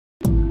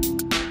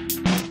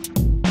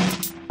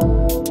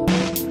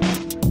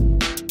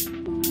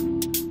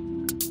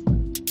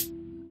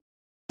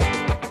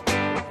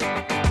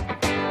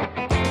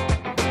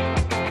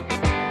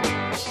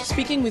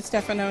came with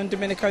Stefano and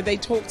Domenico, they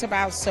talked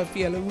about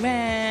Sophia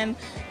Loren,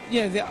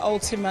 you know, the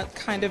ultimate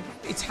kind of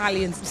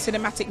Italian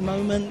cinematic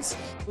moments.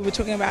 We were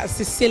talking about a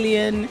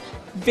Sicilian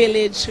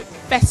village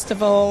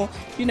festival,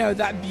 you know,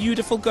 that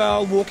beautiful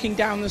girl walking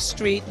down the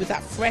street with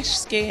that fresh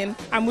skin.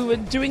 And we were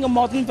doing a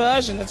modern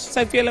version of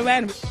Sophia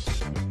Loren.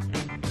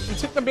 We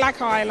took the black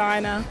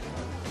eyeliner,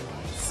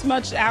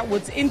 smudged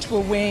outwards into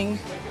a wing,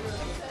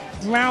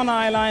 brown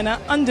eyeliner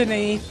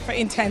underneath for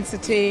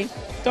intensity,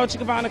 Dolce &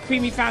 Gabbana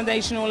creamy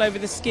foundation all over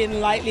the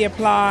skin, lightly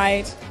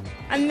applied.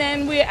 And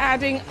then we're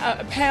adding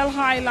a pale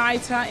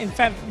highlighter,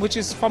 which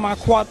is from our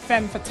quad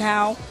Femme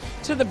Fatale,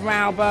 to the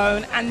brow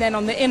bone, and then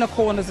on the inner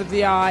corners of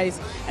the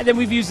eyes. And then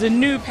we've used a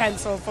new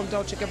pencil from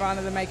Dolce &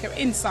 Gabbana The Make Up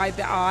inside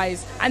the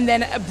eyes, and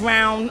then a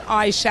brown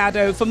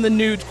eyeshadow from the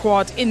nude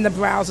quad in the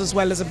brows, as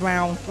well as a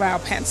brown brow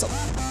pencil.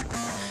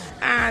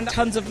 And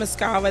tons of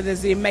mascara.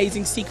 There's the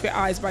amazing Secret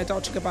Eyes by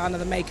Dolce & Gabbana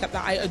The Make Up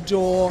that I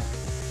adore.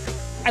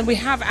 And we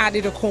have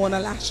added a corner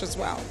lash as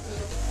well.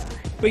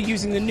 We're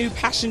using the new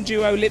Passion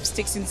Duo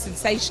lipsticks in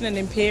Sensation and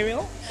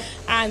Imperial,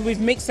 and we've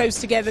mixed those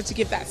together to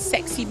give that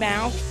sexy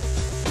mouth.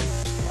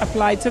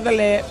 Applied to the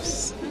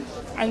lips,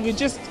 and we're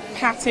just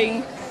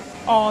patting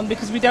on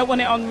because we don't want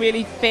it on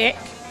really thick,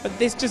 but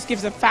this just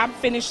gives a fab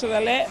finish to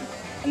the lip.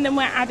 And then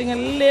we're adding a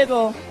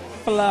little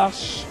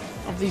blush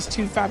of these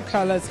two fab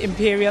colors,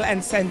 Imperial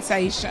and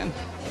Sensation,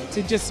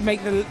 to just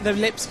make the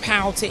lips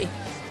pouty.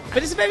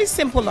 But it's a very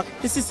simple look.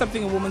 This is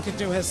something a woman can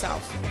do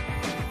herself.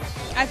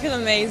 I feel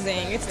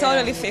amazing. It's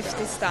totally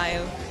 50s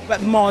style.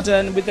 But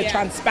modern, with the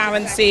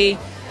transparency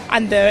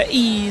and the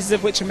ease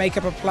of which a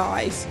makeup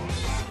applies.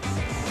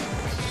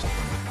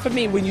 For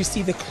me, when you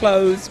see the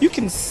clothes, you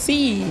can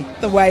see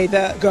the way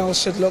that girls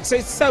should look. So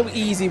it's so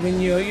easy when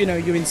you're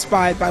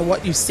inspired by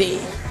what you see.